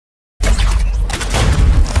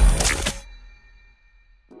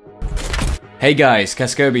Hey guys,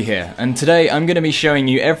 Kaskobi here, and today I'm going to be showing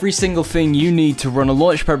you every single thing you need to run a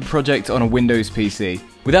Launchpad project on a Windows PC,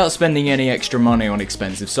 without spending any extra money on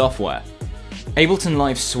expensive software. Ableton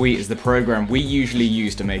Live Suite is the program we usually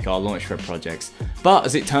use to make our Launchpad projects, but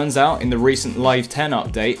as it turns out, in the recent Live 10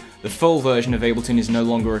 update, the full version of Ableton is no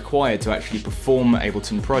longer required to actually perform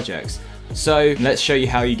Ableton projects. So let's show you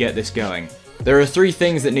how you get this going. There are three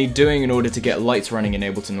things that need doing in order to get lights running in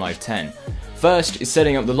Ableton Live 10. First is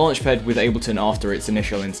setting up the Launchpad with Ableton after its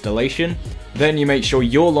initial installation, then you make sure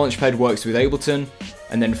your Launchpad works with Ableton,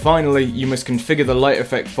 and then finally you must configure the light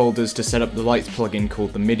effect folders to set up the lights plugin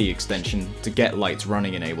called the MIDI extension to get lights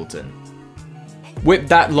running in Ableton. Whip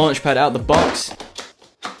that Launchpad out the box,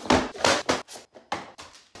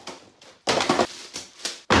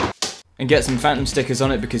 and get some phantom stickers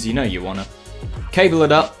on it because you know you wanna. Cable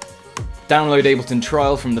it up, download Ableton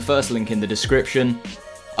Trial from the first link in the description,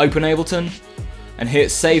 open Ableton, and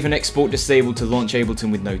hit Save and Export Disabled to launch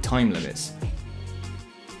Ableton with no time limits.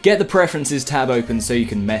 Get the Preferences tab open so you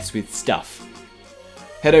can mess with stuff.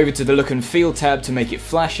 Head over to the Look and Feel tab to make it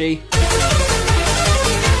flashy.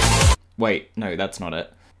 Wait, no, that's not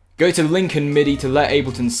it. Go to Link and MIDI to let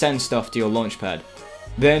Ableton send stuff to your Launchpad.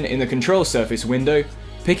 Then, in the Control Surface window,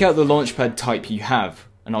 pick out the Launchpad type you have,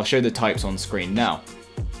 and I'll show the types on screen now.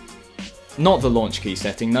 Not the launch key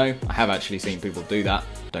setting though, I have actually seen people do that,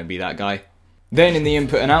 don't be that guy. Then in the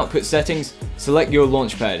input and output settings, select your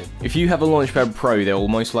Launchpad. If you have a Launchpad Pro, there will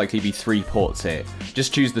most likely be 3 ports here,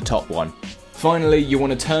 just choose the top one. Finally, you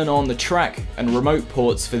want to turn on the track and remote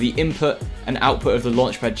ports for the input and output of the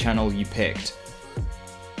Launchpad channel you picked.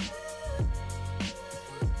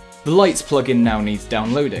 The Lights plugin now needs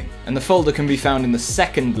downloading, and the folder can be found in the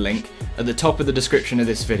second link at the top of the description of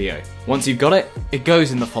this video. Once you've got it, it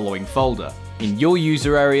goes in the following folder. In your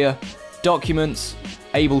user area, Documents,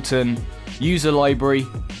 Ableton, User Library,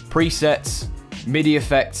 Presets, MIDI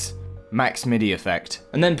Effects, Max MIDI Effect,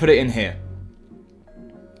 and then put it in here.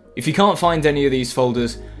 If you can't find any of these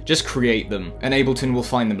folders, just create them, and Ableton will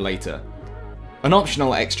find them later. An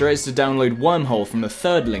optional extra is to download Wormhole from the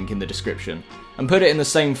third link in the description, and put it in the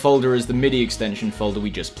same folder as the MIDI extension folder we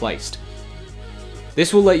just placed.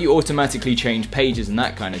 This will let you automatically change pages and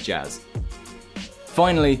that kind of jazz.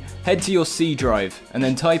 Finally, head to your C drive and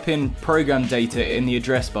then type in program data in the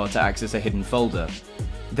address bar to access a hidden folder.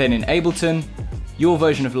 Then in Ableton, your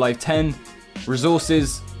version of Live 10,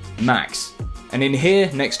 Resources, Max. And in here,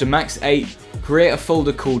 next to Max 8, create a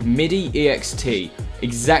folder called MIDI EXT,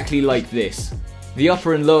 exactly like this. The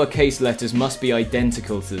upper and lower case letters must be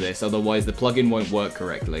identical to this, otherwise the plugin won't work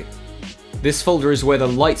correctly. This folder is where the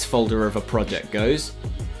lights folder of a project goes.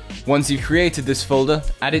 Once you've created this folder,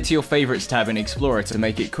 add it to your favorites tab in Explorer to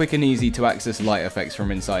make it quick and easy to access light effects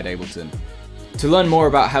from inside Ableton. To learn more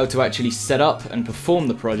about how to actually set up and perform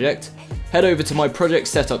the project, head over to my project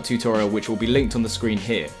setup tutorial, which will be linked on the screen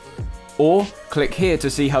here. Or click here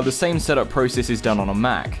to see how the same setup process is done on a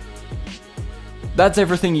Mac. That's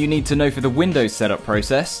everything you need to know for the Windows setup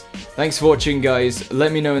process. Thanks for watching guys,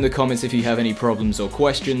 let me know in the comments if you have any problems or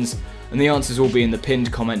questions, and the answers will be in the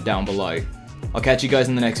pinned comment down below. I'll catch you guys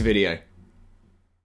in the next video.